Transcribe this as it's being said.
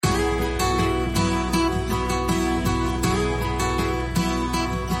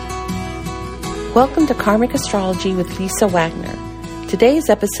Welcome to Karmic Astrology with Lisa Wagner. Today's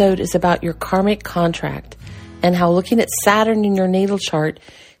episode is about your karmic contract and how looking at Saturn in your natal chart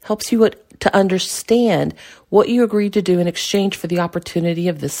helps you to understand what you agreed to do in exchange for the opportunity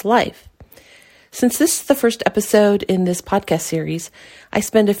of this life. Since this is the first episode in this podcast series, I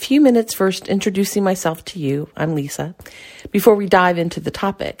spend a few minutes first introducing myself to you, I'm Lisa, before we dive into the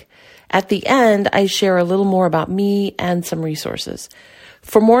topic. At the end, I share a little more about me and some resources.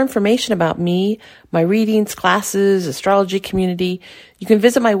 For more information about me, my readings, classes, astrology community, you can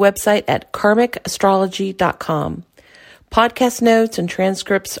visit my website at karmicastrology.com. Podcast notes and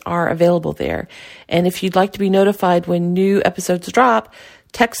transcripts are available there. And if you'd like to be notified when new episodes drop,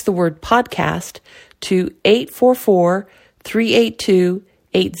 text the word podcast to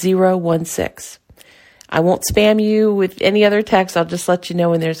 844-382-8016. I won't spam you with any other text. I'll just let you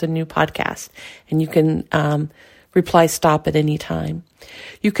know when there's a new podcast. And you can reply stop at any time.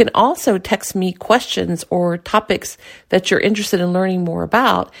 You can also text me questions or topics that you're interested in learning more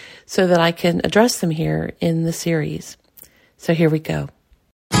about so that I can address them here in the series. So here we go.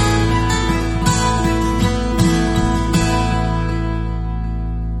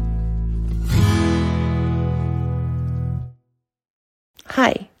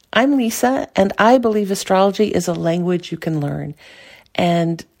 Hi, I'm Lisa, and I believe astrology is a language you can learn.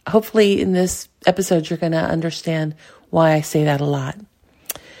 And hopefully in this episode, you're going to understand why I say that a lot.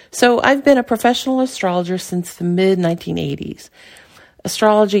 So I've been a professional astrologer since the mid-1980s.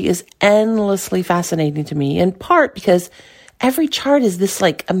 Astrology is endlessly fascinating to me, in part because every chart is this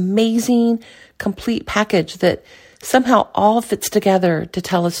amazing, complete package that somehow all fits together to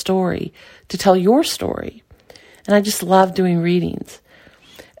tell a story, to tell your story. And I just love doing readings.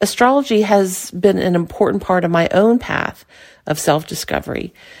 Astrology has been an important part of my own path of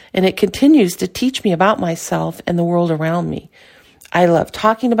self-discovery, and it continues to teach me about myself and the world around me. I love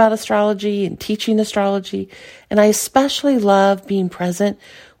talking about astrology and teaching astrology, and I especially love being present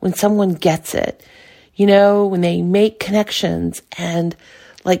when someone gets it. You know, when they make connections and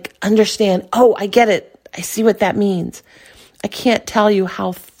understand, oh, I get it. I see what that means. I can't tell you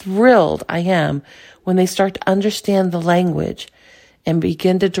how thrilled I am when they start to understand the language and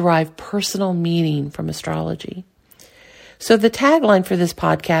begin to derive personal meaning from astrology. So the tagline for this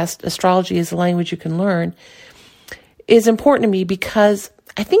podcast, Astrology is a Language You Can Learn, is important to me because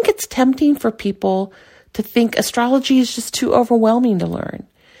I think it's tempting for people to think astrology is just too overwhelming to learn.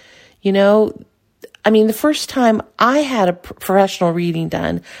 You know, the first time I had a professional reading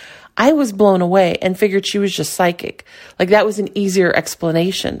done, I was blown away and figured she was just psychic. That was an easier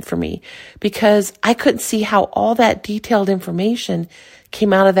explanation for me because I couldn't see how all that detailed information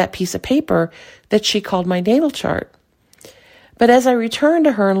came out of that piece of paper that she called my natal chart. But as I returned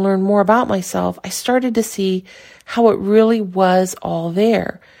to her and learned more about myself, I started to see how it really was all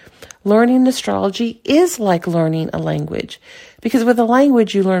there. Learning astrology is like learning a language because with a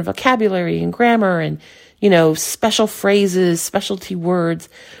language, you learn vocabulary and grammar and, special phrases, specialty words.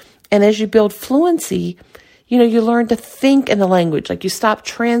 And as you build fluency, you learn to think in the language. You stop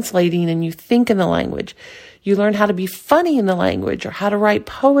translating and you think in the language. You learn how to be funny in the language or how to write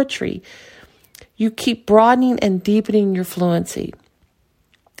poetry. You keep broadening and deepening your fluency.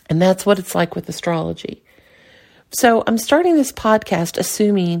 And that's what it's like with astrology. So I'm starting this podcast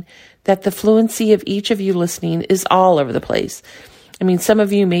assuming that the fluency of each of you listening is all over the place. Some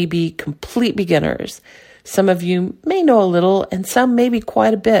of you may be complete beginners. Some of you may know a little, and some maybe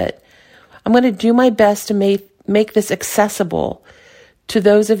quite a bit. I'm going to do my best to make this accessible to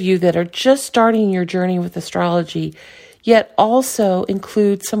those of you that are just starting your journey with astrology, yet also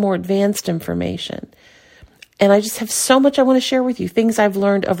include some more advanced information. And I just have so much I want to share with you, things I've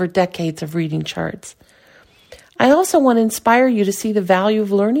learned over decades of reading charts. I also want to inspire you to see the value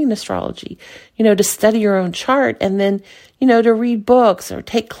of learning astrology, to study your own chart and then, to read books or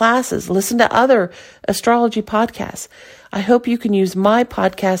take classes, listen to other astrology podcasts. I hope you can use my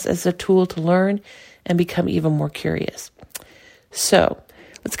podcast as a tool to learn and become even more curious. So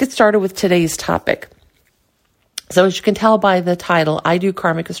let's get started with today's topic. So as you can tell by the title, I do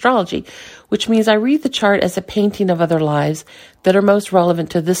karmic astrology, which means I read the chart as a painting of other lives that are most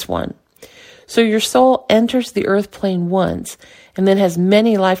relevant to this one. So your soul enters the earth plane once and then has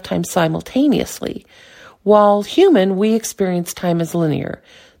many lifetimes simultaneously. While human, we experience time as linear.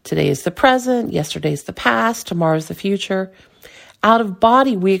 Today is the present, yesterday is the past, tomorrow is the future. Out of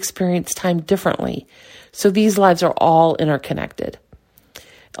body, we experience time differently. So these lives are all interconnected.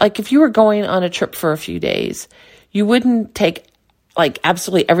 If you were going on a trip for a few days, you wouldn't take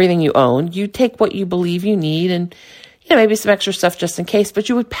absolutely everything you own. You take what you believe you need and, maybe some extra stuff just in case, but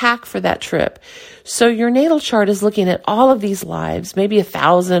you would pack for that trip. So your natal chart is looking at all of these lives, maybe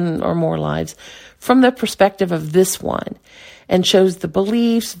 1,000 or more lives, from the perspective of this one, and shows the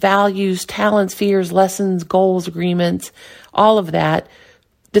beliefs, values, talents, fears, lessons, goals, agreements, all of that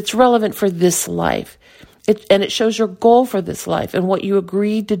that's relevant for this life. And it shows your goal for this life and what you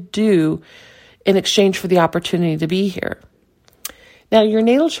agreed to do in exchange for the opportunity to be here. Now, your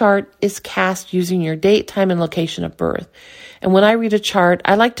natal chart is cast using your date, time, and location of birth. And when I read a chart,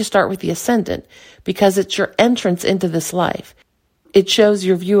 I like to start with the ascendant because it's your entrance into this life. It shows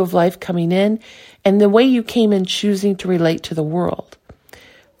your view of life coming in and the way you came in choosing to relate to the world.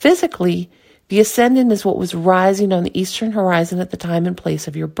 Physically, the ascendant is what was rising on the eastern horizon at the time and place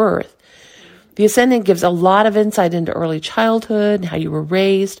of your birth. The ascendant gives a lot of insight into early childhood and how you were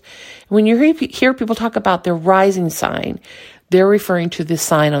raised. When you hear people talk about their rising sign, they're referring to the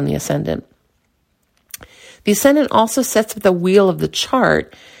sign on the ascendant. The ascendant also sets up the wheel of the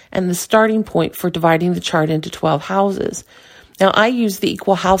chart and the starting point for dividing the chart into 12 houses. Now, I use the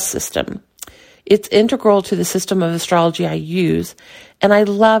equal house system. It's integral to the system of astrology I use, and I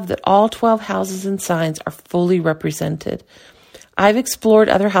love that all 12 houses and signs are fully represented. I've explored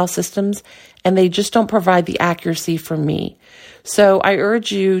other house systems, and they just don't provide the accuracy for me. So I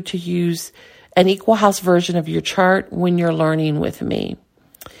urge you to use an equal house version of your chart when you're learning with me.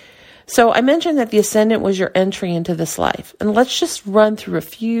 So I mentioned that the ascendant was your entry into this life. And let's just run through a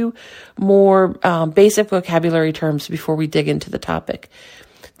few more basic vocabulary terms before we dig into the topic.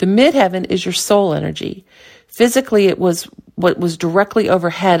 The midheaven is your soul energy. Physically, it was what was directly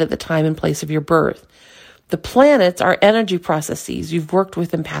overhead at the time and place of your birth. The planets are energy processes you've worked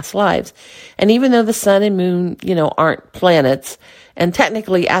with in past lives. And even though the sun and moon, aren't planets, and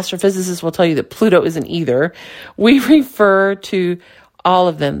technically astrophysicists will tell you that Pluto isn't either, we refer to all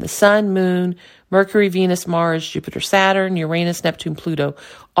of them: the sun, moon, Mercury, Venus, Mars, Jupiter, Saturn, Uranus, Neptune, Pluto,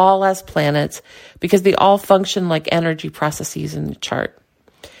 all as planets because they all function like energy processes in the chart.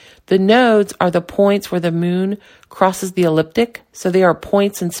 The nodes are the points where the moon crosses the ecliptic, so they are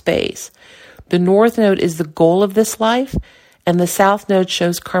points in space. The north node is the goal of this life, and the south node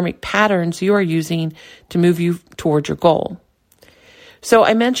shows karmic patterns you are using to move you toward your goal. So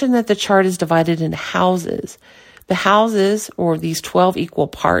I mentioned that the chart is divided into houses. The houses, or these 12 equal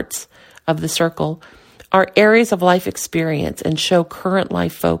parts of the circle, are areas of life experience and show current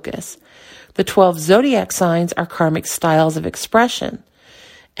life focus. The 12 zodiac signs are karmic styles of expression.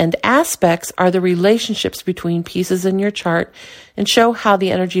 And aspects are the relationships between pieces in your chart and show how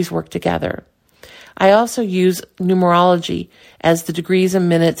the energies work together. I also use numerology as the degrees and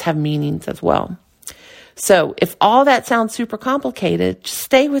minutes have meanings as well. So if all that sounds super complicated, just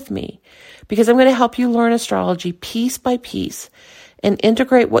stay with me because I'm going to help you learn astrology piece by piece and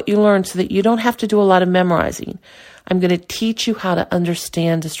integrate what you learn so that you don't have to do a lot of memorizing. I'm going to teach you how to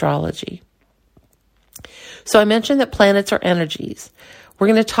understand astrology. So I mentioned that planets are energies. We're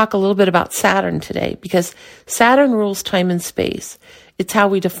going to talk a little bit about Saturn today because Saturn rules time and space. It's how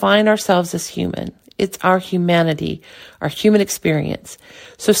we define ourselves as human. It's our humanity, our human experience.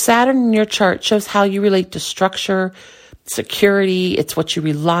 So Saturn in your chart shows how you relate to structure, security. It's what you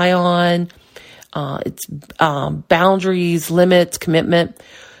rely on. It's boundaries, limits, commitment.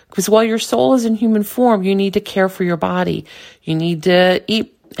 Because while your soul is in human form, you need to care for your body. You need to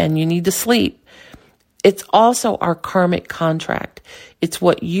eat and you need to sleep. It's also our karmic contract. It's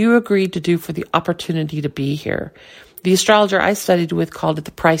what you agreed to do for the opportunity to be here. The astrologer I studied with called it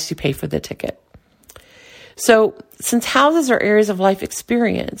the price you pay for the ticket. So since houses are areas of life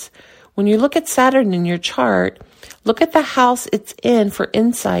experience, when you look at Saturn in your chart, look at the house it's in for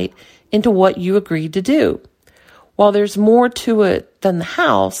insight into what you agreed to do. While there's more to it than the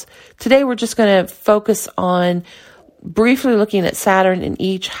house, today we're just going to focus on briefly looking at Saturn in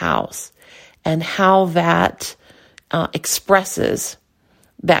each house and how that expresses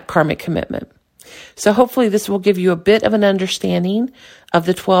that karmic commitment. So hopefully this will give you a bit of an understanding of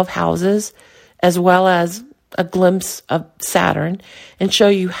the 12 houses as well as a glimpse of Saturn and show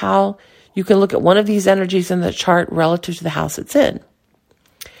you how you can look at one of these energies in the chart relative to the house it's in.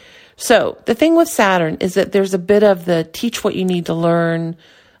 So the thing with Saturn is that there's a bit of the teach what you need to learn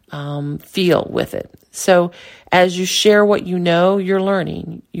feel with it. So as you share what you know, you're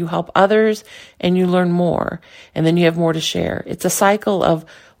learning. You help others and you learn more. And then you have more to share. It's a cycle of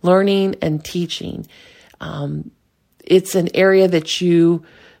learning and teaching. It's an area that you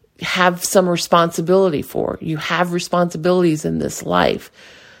have some responsibility for. You have responsibilities in this life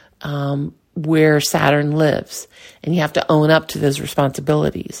where Saturn lives. And you have to own up to those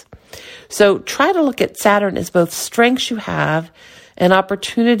responsibilities. So try to look at Saturn as both strengths you have and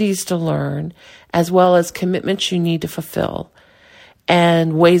opportunities to learn, as well as commitments you need to fulfill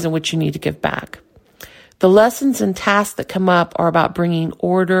and ways in which you need to give back. The lessons and tasks that come up are about bringing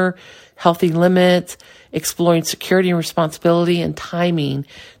order, healthy limits, exploring security and responsibility, and timing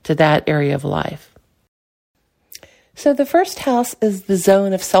to that area of life. So the first house is the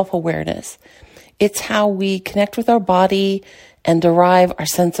zone of self-awareness. It's how we connect with our body and derive our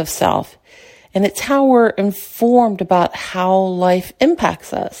sense of self. And it's how we're informed about how life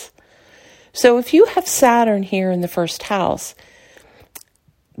impacts us. So if you have Saturn here in the first house,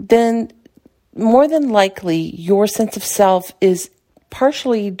 then more than likely your sense of self is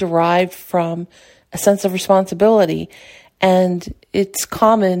partially derived from a sense of responsibility. And it's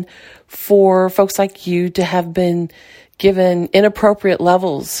common for folks like you to have been given inappropriate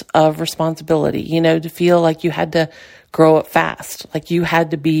levels of responsibility, to feel like you had to grow up fast, like you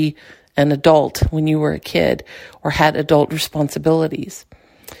had to be an adult when you were a kid or had adult responsibilities.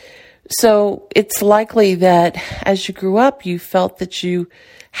 So it's likely that as you grew up, you felt that you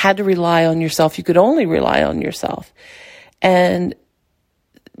had to rely on yourself. You could only rely on yourself. And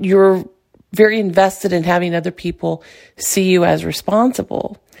you're very invested in having other people see you as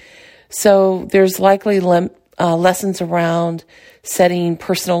responsible. So there's likely lessons around setting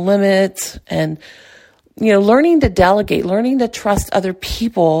personal limits and, learning to delegate, learning to trust other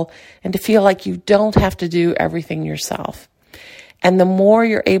people and to feel like you don't have to do everything yourself. And the more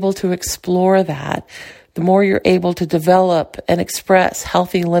you're able to explore that, the more you're able to develop and express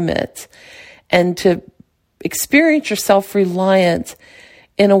healthy limits and to experience your self-reliance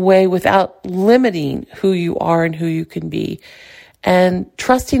in a way without limiting who you are and who you can be. And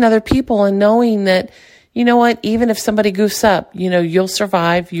trusting other people and knowing that, even if somebody goofs up, you'll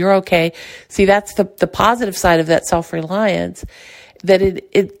survive, you're okay. See, that's the positive side of that self-reliance, that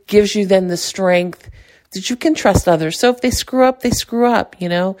it gives you then the strength that you can trust others. So if they screw up, they screw up,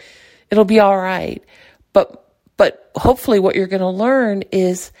 it'll be all right. But hopefully what you're going to learn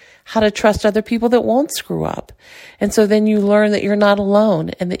is how to trust other people that won't screw up. And so then you learn that you're not alone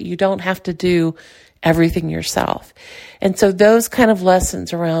and that you don't have to do everything yourself. And so those kind of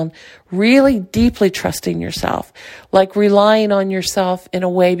lessons around really deeply trusting yourself, like relying on yourself in a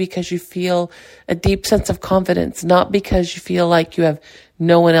way because you feel a deep sense of confidence, not because you feel like you have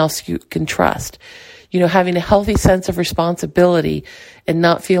no one else you can trust. Having a healthy sense of responsibility and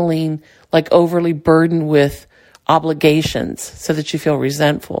not feeling like overly burdened with obligations so that you feel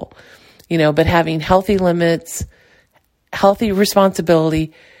resentful, but having healthy limits, healthy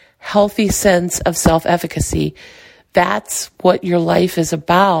responsibility, healthy sense of self-efficacy. That's what your life is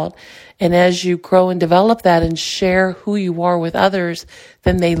about. And as you grow and develop that and share who you are with others,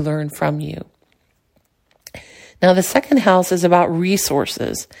 then they learn from you. Now, the second house is about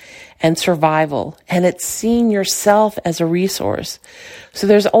resources and survival, and it's seeing yourself as a resource. So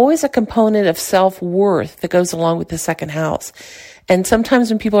there's always a component of self-worth that goes along with the second house. And sometimes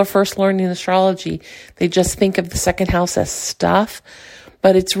when people are first learning astrology, they just think of the second house as stuff,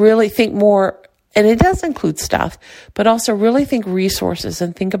 but it's really think more, and it does include stuff, but also really think resources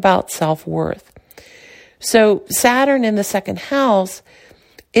and think about self-worth. So Saturn in the second house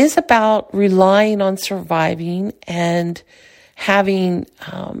is about relying on surviving and having,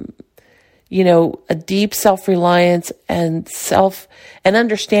 a deep self-reliance and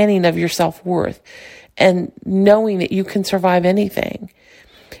understanding of your self-worth and knowing that you can survive anything.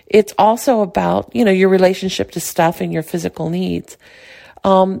 It's also about, your relationship to stuff and your physical needs.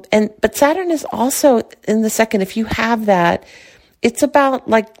 But Saturn is also in the second, if you have that, it's about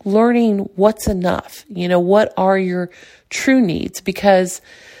like learning what's enough, what are your true needs, because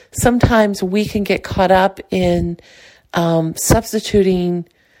sometimes we can get caught up in, substituting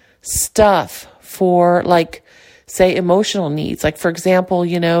stuff for say emotional needs. Like, for example,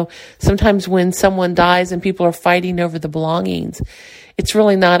 sometimes when someone dies and people are fighting over the belongings, it's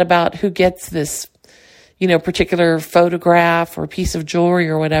really not about who gets this particular photograph or piece of jewelry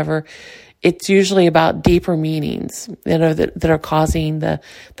or whatever. It's usually about deeper meanings, that are causing the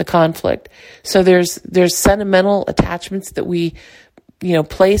conflict. So there's sentimental attachments that we,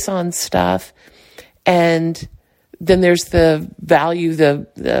 place on stuff. And then there's the value,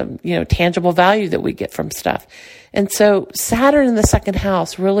 the tangible value that we get from stuff. And so Saturn in the second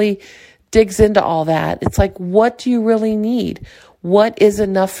house really digs into all that. It's like, what do you really need? What is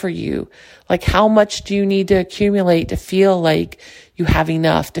enough for you? Like, how much do you need to accumulate to feel like you have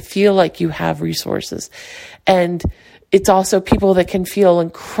enough, to feel like you have resources? And it's also people that can feel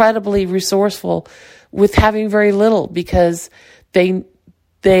incredibly resourceful with having very little because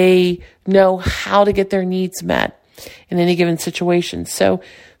they know how to get their needs met in any given situation. So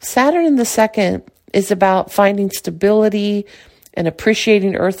Saturn in the second is about finding stability and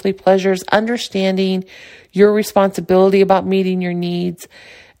appreciating earthly pleasures, understanding your responsibility about meeting your needs,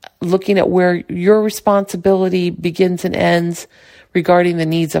 looking at where your responsibility begins and ends regarding the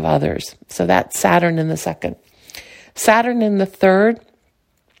needs of others. So that's Saturn in the second. Saturn in the third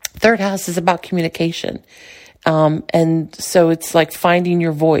house is about communication. And so it's like finding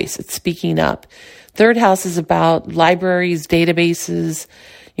your voice. It's speaking up. Third house is about libraries, databases,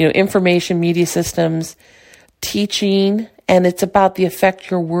 information, media systems, teaching, and it's about the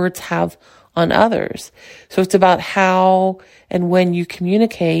effect your words have on others. So it's about how and when you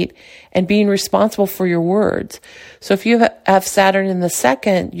communicate and being responsible for your words. So if you have Saturn in the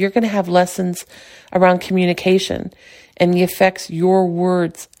second, you're going to have lessons around communication and the effects your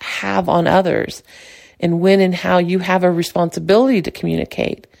words have on others, and when and how you have a responsibility to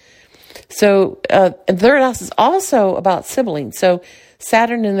communicate. So, and third house is also about siblings. So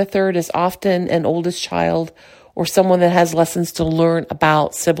Saturn in the third is often an oldest child or someone that has lessons to learn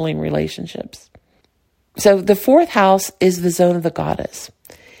about sibling relationships. So the fourth house is the zone of the goddess.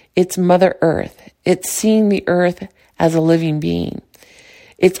 It's Mother Earth. It's seeing the earth as a living being.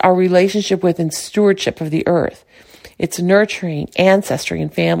 It's our relationship with and stewardship of the earth. It's nurturing, ancestry,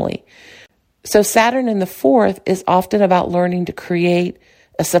 and family. So Saturn in the fourth is often about learning to create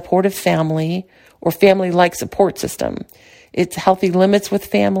a supportive family or family-like support system. It's healthy limits with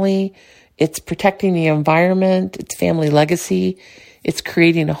family. It's protecting the environment. It's family legacy. It's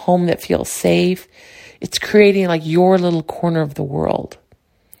creating a home that feels safe. It's creating like your little corner of the world.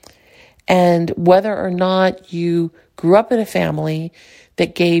 And whether or not you grew up in a family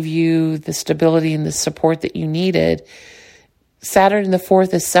that gave you the stability and the support that you needed, Saturn in the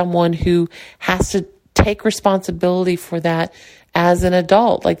fourth is someone who has to take responsibility for that as an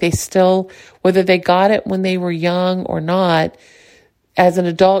adult. Like they still, whether they got it when they were young or not, as an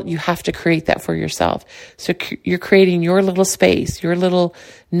adult, you have to create that for yourself. So you're creating your little space, your little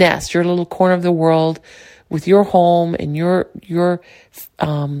nest, your little corner of the world with your home and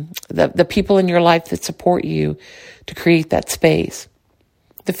the people in your life that support you to create that space.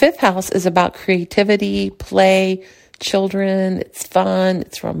 The fifth house is about creativity, play, children. It's fun.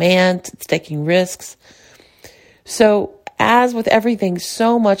 It's romance. It's taking risks. So as with everything,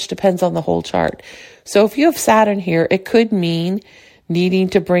 so much depends on the whole chart. So if you have Saturn here, it could mean needing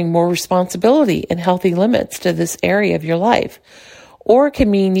to bring more responsibility and healthy limits to this area of your life. Or it can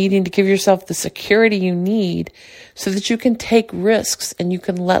mean needing to give yourself the security you need so that you can take risks and you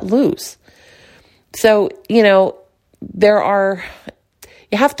can let loose. So, you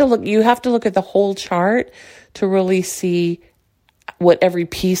have to look at the whole chart to really see what every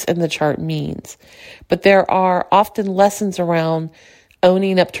piece in the chart means. But there are often lessons around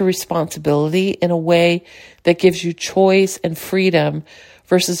owning up to responsibility in a way that gives you choice and freedom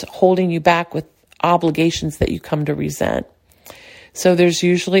versus holding you back with obligations that you come to resent. So there's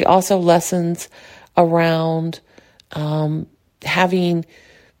usually also lessons around having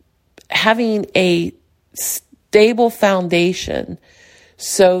a stable foundation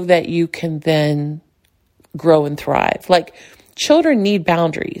so that you can then grow and thrive. Like children need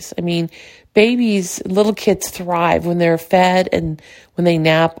boundaries. I mean, little kids thrive when they're fed and when they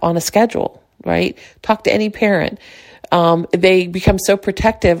nap on a schedule, right? Talk to any parent. They become so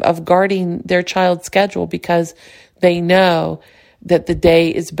protective of guarding their child's schedule because they know that the day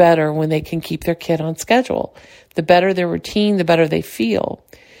is better when they can keep their kid on schedule. The better their routine, the better they feel.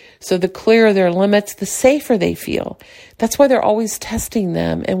 So the clearer their limits, the safer they feel. That's why they're always testing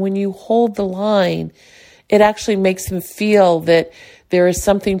them. And when you hold the line, it actually makes them feel that there is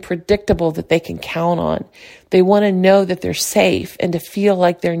something predictable that they can count on. They want to know that they're safe and to feel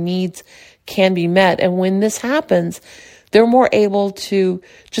like their needs can be met. And when this happens, they're more able to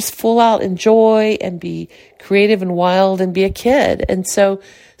just full out enjoy and be creative and wild and be a kid. And so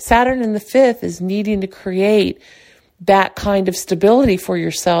Saturn in the fifth is needing to create that kind of stability for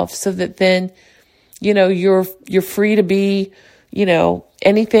yourself so that then, you're free to be,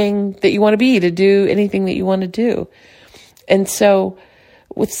 anything that you want to be, to do anything that you want to do. And so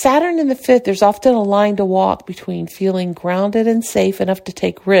with Saturn in the fifth, there's often a line to walk between feeling grounded and safe enough to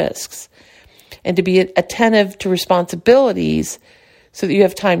take risks and to be attentive to responsibilities so that you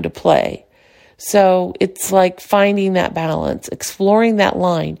have time to play. So it's like finding that balance, exploring that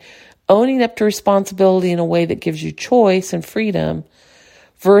line, owning up to responsibility in a way that gives you choice and freedom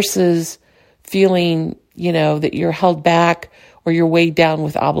versus feeling, that you're held back or you're weighed down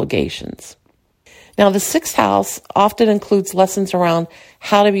with obligations. Now, the sixth house often includes lessons around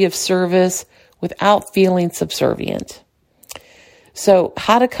how to be of service without feeling subservient. So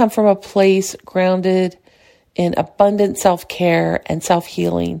how to come from a place grounded in abundant self-care and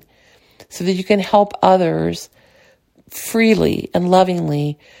self-healing so that you can help others freely and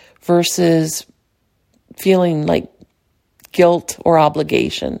lovingly versus feeling like guilt or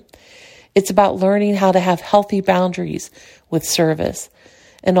obligation. It's about learning how to have healthy boundaries with service,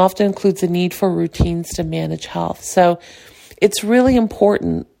 and often includes the need for routines to manage health. So it's really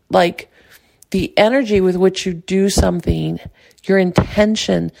important, like the energy with which you do something, your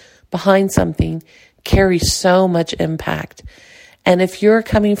intention behind something carries so much impact. And if you're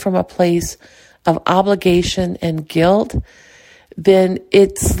coming from a place of obligation and guilt, then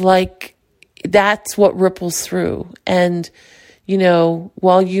it's like that's what ripples through. And, you know,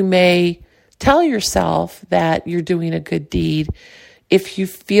 while you may tell yourself that you're doing a good deed, if you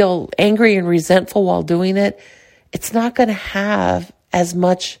feel angry and resentful while doing it, it's not going to have as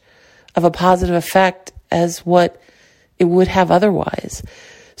much of a positive effect as what it would have otherwise.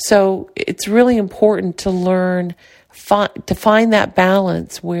 So it's really important to learn to find that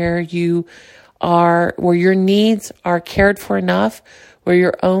balance where your needs are cared for enough, where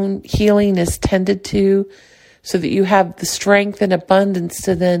your own healing is tended to, so that you have the strength and abundance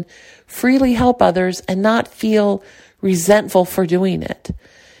to then freely help others and not feel resentful for doing it,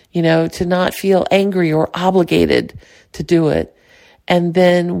 you know, to not feel angry or obligated to do it. And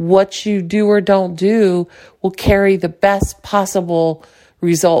then what you do or don't do will carry the best possible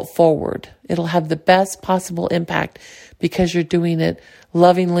result forward. It'll have the best possible impact because you're doing it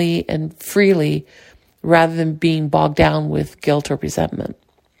lovingly and freely rather than being bogged down with guilt or resentment.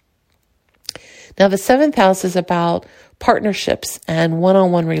 Now, the 7th house is about partnerships and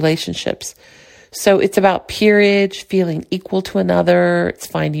one-on-one relationships. So it's about peerage, feeling equal to another. It's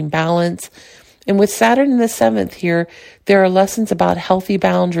finding balance. And with Saturn in the 7th here, there are lessons about healthy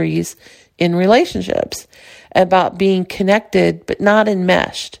boundaries in relationships, about being connected but not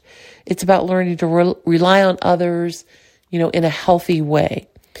enmeshed. It's about learning to rely on others, you know, in a healthy way.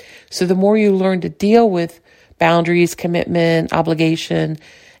 So the more you learn to deal with boundaries, commitment, obligation,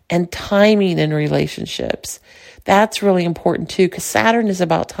 and timing in relationships, that's really important too, because Saturn is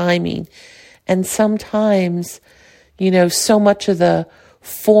about timing. And sometimes, you know, so much of the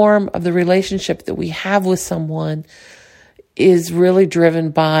form of the relationship that we have with someone is really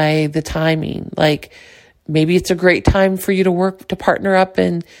driven by the timing. Like maybe it's a great time for you to partner up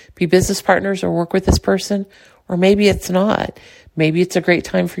and be business partners or work with this person, or maybe it's not. Maybe it's a great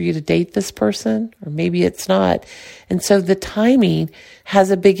time for you to date this person, or maybe it's not. And so the timing has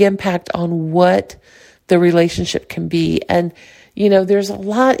a big impact on what the relationship can be. And, you know, there's a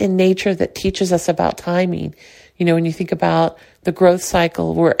lot in nature that teaches us about timing. You know, when you think about the growth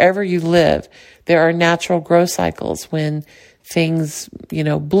cycle, wherever you live, there are natural growth cycles when things, you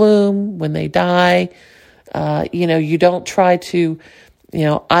know, bloom, when they die. You know, you don't try to, you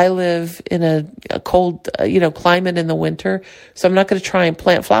know, I live in a cold, climate in the winter, so I'm not going to try and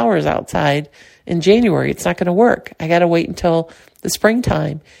plant flowers outside in January. It's not going to work. I got to wait until the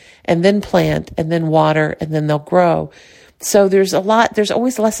springtime and then plant and then water and then they'll grow. So there's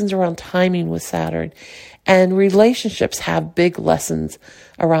always lessons around timing with Saturn, and relationships have big lessons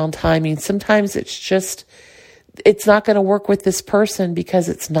around timing. Sometimes it's not going to work with this person because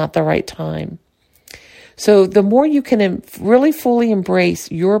it's not the right time. So the more you can really fully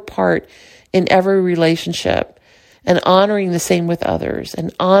embrace your part in every relationship and honoring the same with others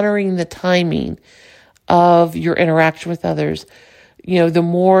and honoring the timing of your interaction with others, you know, the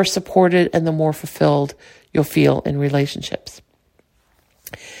more supported and the more fulfilled you'll feel in relationships.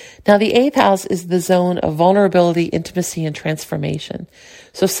 Now, the 8th house is the zone of vulnerability, intimacy, and transformation.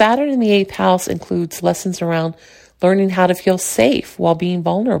 So Saturn in the 8th house includes lessons around learning how to feel safe while being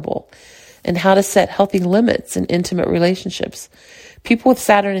vulnerable and how to set healthy limits in intimate relationships. People with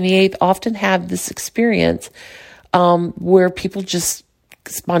Saturn in the 8th often have this experience where people just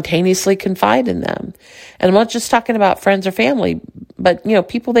spontaneously confide in them. And I'm not just talking about friends or family, but, you know,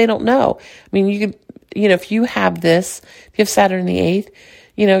 people they don't know. I mean, if you have Saturn in the 8th,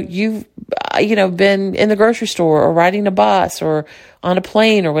 you know, you've, been in the grocery store or riding a bus or on a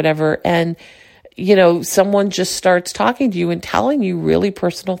plane or whatever, and, you know, someone just starts talking to you and telling you really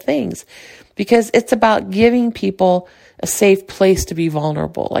personal things, because it's about giving people a safe place to be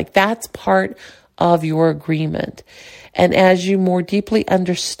vulnerable. Like that's part of your agreement. And as you more deeply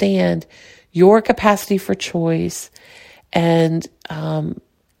understand your capacity for choice and are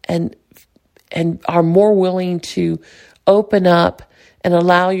more willing to open up and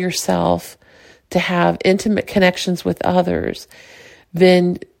allow yourself to have intimate connections with others,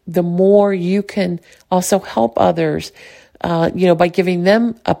 then the more you can also help others, by giving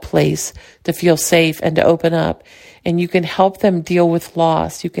them a place to feel safe and to open up. And you can help them deal with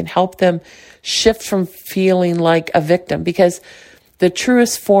loss. You can help them shift from feeling like a victim, because the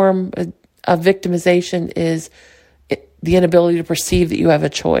truest form of victimization is the inability to perceive that you have a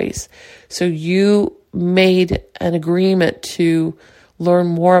choice. So you made an agreement to learn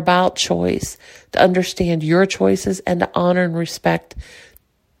more about choice, to understand your choices, and to honor and respect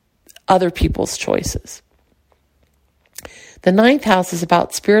other people's choices. The 9th house is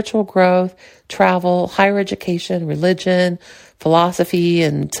about spiritual growth, travel, higher education, religion, philosophy,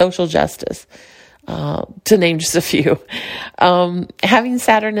 and social justice, to name just a few. Having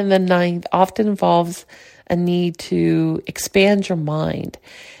Saturn in the 9th often involves a need to expand your mind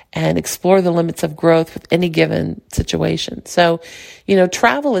and explore the limits of growth with any given situation. So,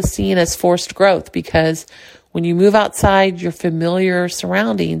 travel is seen as forced growth because when you move outside your familiar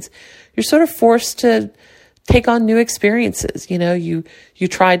surroundings, you're sort of forced to take on new experiences. You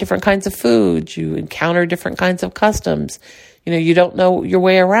try different kinds of foods, you encounter different kinds of customs. You don't know your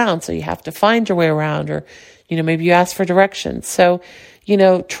way around, so you have to find your way around, or, maybe you ask for directions. So,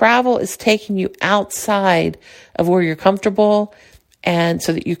 travel is taking you outside of where you're comfortable, and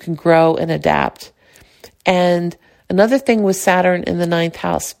so that you can grow and adapt. And another thing with Saturn in the 9th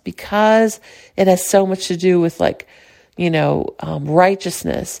house, because it has so much to do with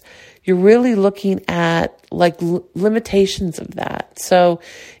righteousness, you're really looking at limitations of that. So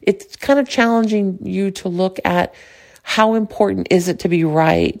it's kind of challenging you to look at how important is it to be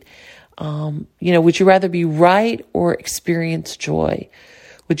right? Would you rather be right or experience joy?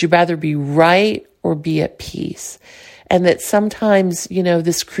 Would you rather be right or be at peace? And that sometimes,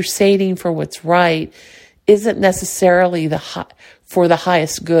 this crusading for what's right isn't necessarily for the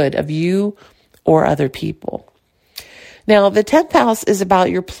highest good of you or other people. Now, the 10th house is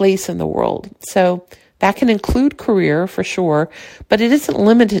about your place in the world. So that can include career for sure, but it isn't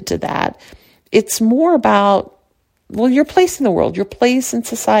limited to that. It's more about, your place in the world, your place in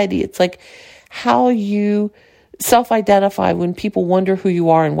society. It's like how you self-identify when people wonder who you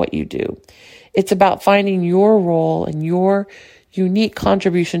are and what you do. It's about finding your role and your unique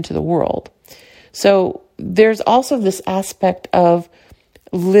contribution to the world. So there's also this aspect of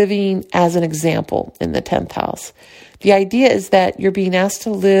living as an example in the 10th house. The idea is that you're being asked to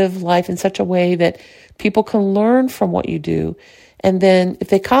live life in such a way that people can learn from what you do. And then if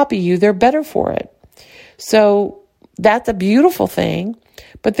they copy you, they're better for it. So that's a beautiful thing.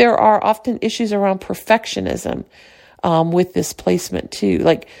 But there are often issues around perfectionism with this placement too,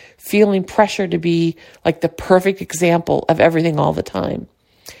 like feeling pressure to be like the perfect example of everything all the time.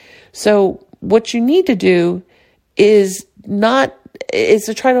 So what you need to do is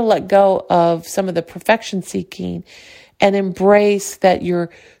to try to let go of some of the perfection seeking and embrace that your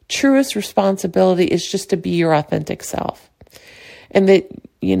truest responsibility is just to be your authentic self. And that,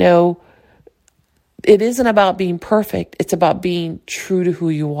 it isn't about being perfect. It's about being true to who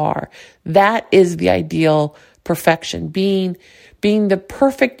you are. That is the ideal perfection. Being the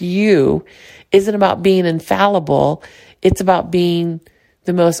perfect you isn't about being infallible. It's about being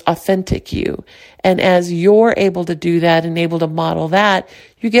the most authentic you. And as you're able to do that and able to model that,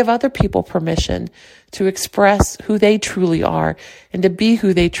 you give other people permission to express who they truly are and to be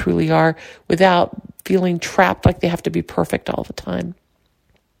who they truly are without feeling trapped like they have to be perfect all the time.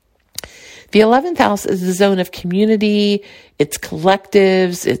 The 11th house is the zone of community, it's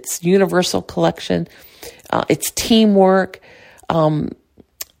collectives, it's universal collection, it's teamwork,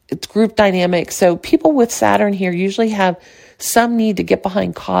 it's group dynamics. So people with Saturn here usually have some need to get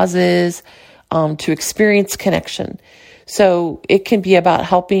behind causes, to experience connection. So it can be about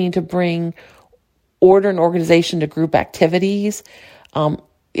helping to bring order and organization to group activities.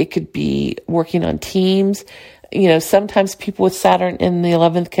 It could be working on teams. Sometimes people with Saturn in the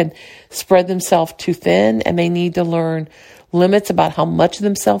 11th can spread themselves too thin, and they need to learn limits about how much of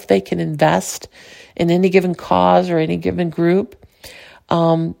themselves they can invest in any given cause or any given group.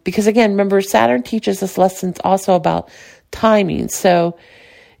 Because again, remember, Saturn teaches us lessons also about timing. So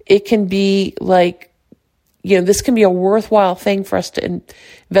it can be like, this can be a worthwhile thing for us to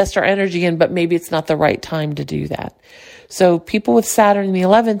invest our energy in, but maybe it's not the right time to do that. So people with Saturn in the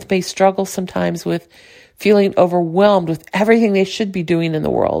 11th may struggle sometimes with feeling overwhelmed with everything they should be doing in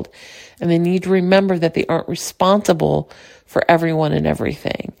the world. And they need to remember that they aren't responsible for everyone and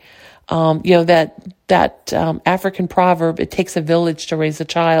everything. That African proverb, it takes a village to raise a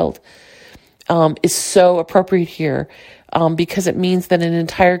child, is so appropriate here, because it means that an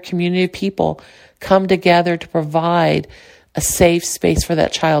entire community of people come together to provide a safe space for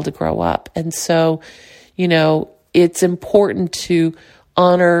that child to grow up. And so, it's important to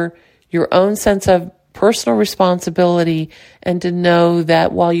honor your own sense of personal responsibility and to know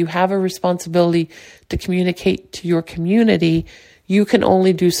that while you have a responsibility to communicate to your community, you can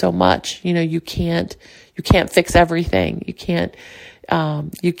only do so much. You can't fix everything. You can't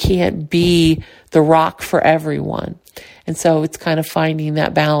be the rock for everyone. And so it's kind of finding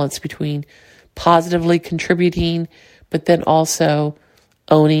that balance between positively contributing, but then also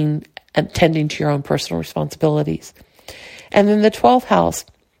owning and tending to your own personal responsibilities. And then the 12th house.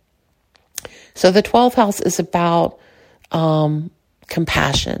 So the 12th house is about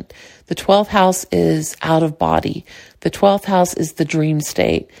compassion. The 12th house is out of body. The 12th house is the dream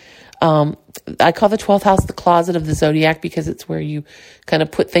state. I call the 12th house the closet of the zodiac because it's where you kind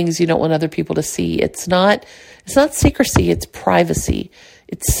of put things you don't want other people to see. It's not secrecy, it's privacy.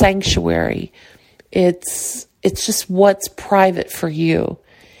 It's sanctuary. It's just what's private for you.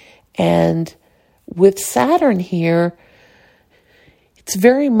 And with Saturn here, it's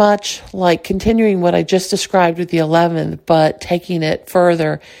very much like continuing what I just described with the 11th, but taking it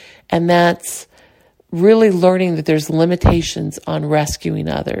further. And that's really learning that there's limitations on rescuing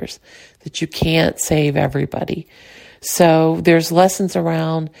others, that you can't save everybody. So there's lessons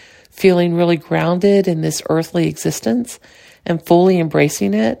around feeling really grounded in this earthly existence and fully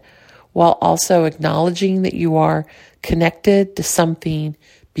embracing it, while also acknowledging that you are connected to something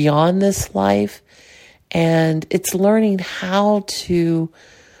beyond this life. And it's learning how to,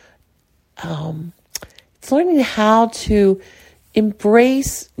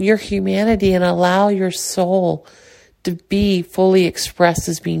 embrace your humanity and allow your soul to be fully expressed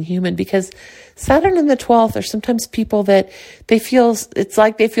as being human. Because Saturn in the 12th are sometimes people that they feel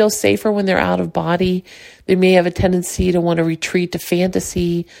safer when they're out of body. They may have a tendency to want to retreat to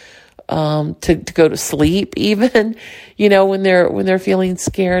fantasy, to go to sleep even, when they're feeling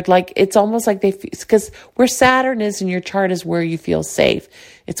scared. Like it's almost like because where Saturn is in your chart is where you feel safe.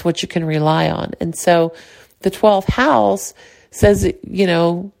 It's what you can rely on. And so the 12th house says that,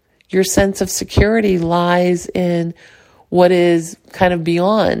 your sense of security lies in what is kind of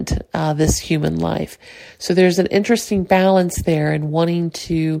beyond this human life. So there's an interesting balance there in wanting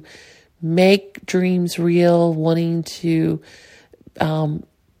to make dreams real, wanting to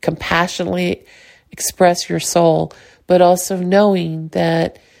compassionately express your soul, but also knowing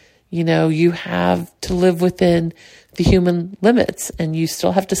that, you have to live within the human limits and you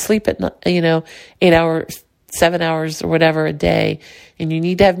still have to sleep at, 8 hours, 7 hours or whatever a day. And you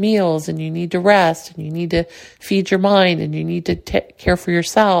need to have meals and you need to rest and you need to feed your mind and you need to care for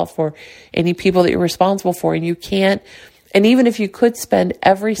yourself or any people that you're responsible for. And you can't, and even if you could spend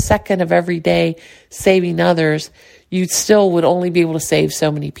every second of every day saving others, you still would only be able to save so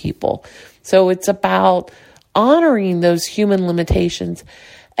many people. So it's about honoring those human limitations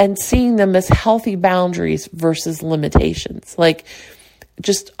and seeing them as healthy boundaries versus limitations. Like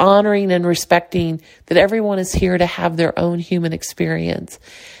just honoring and respecting that everyone is here to have their own human experience.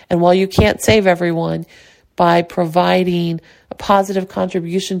 And while you can't save everyone, by providing a positive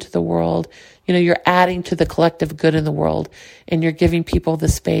contribution to the world, you're adding to the collective good in the world and you're giving people the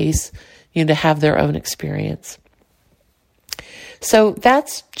space, to have their own experience. So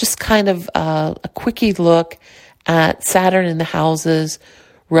that's just kind of a quickie look at Saturn in the houses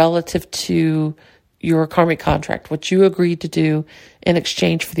relative to your karmic contract, what you agreed to do in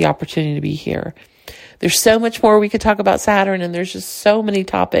exchange for the opportunity to be here. There's so much more we could talk about Saturn, and there's just so many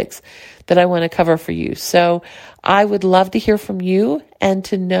topics that I want to cover for you. So I would love to hear from you and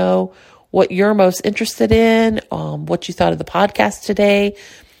to know what you're most interested in, what you thought of the podcast today.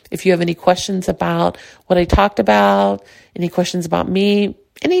 If you have any questions about what I talked about, any questions about me,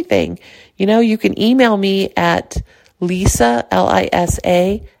 anything, you can email me at Lisa,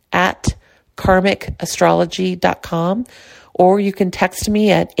 Lisa, at karmicastrology.com, or you can text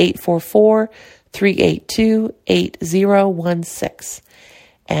me at 844-382-8016.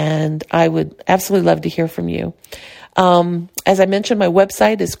 And I would absolutely love to hear from you. As I mentioned, my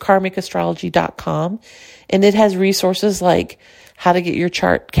website is karmicastrology.com, and it has resources like how to get your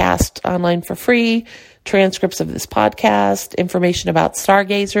chart cast online for free, transcripts of this podcast, information about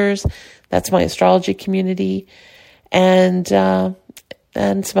stargazers. That's my astrology community, and some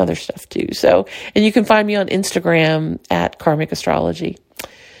other stuff too. So, and you can find me on Instagram at Karmic Astrology.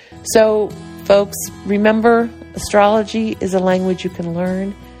 So, folks, remember, astrology is a language you can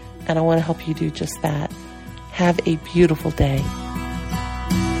learn, and I want to help you do just that. Have a beautiful day.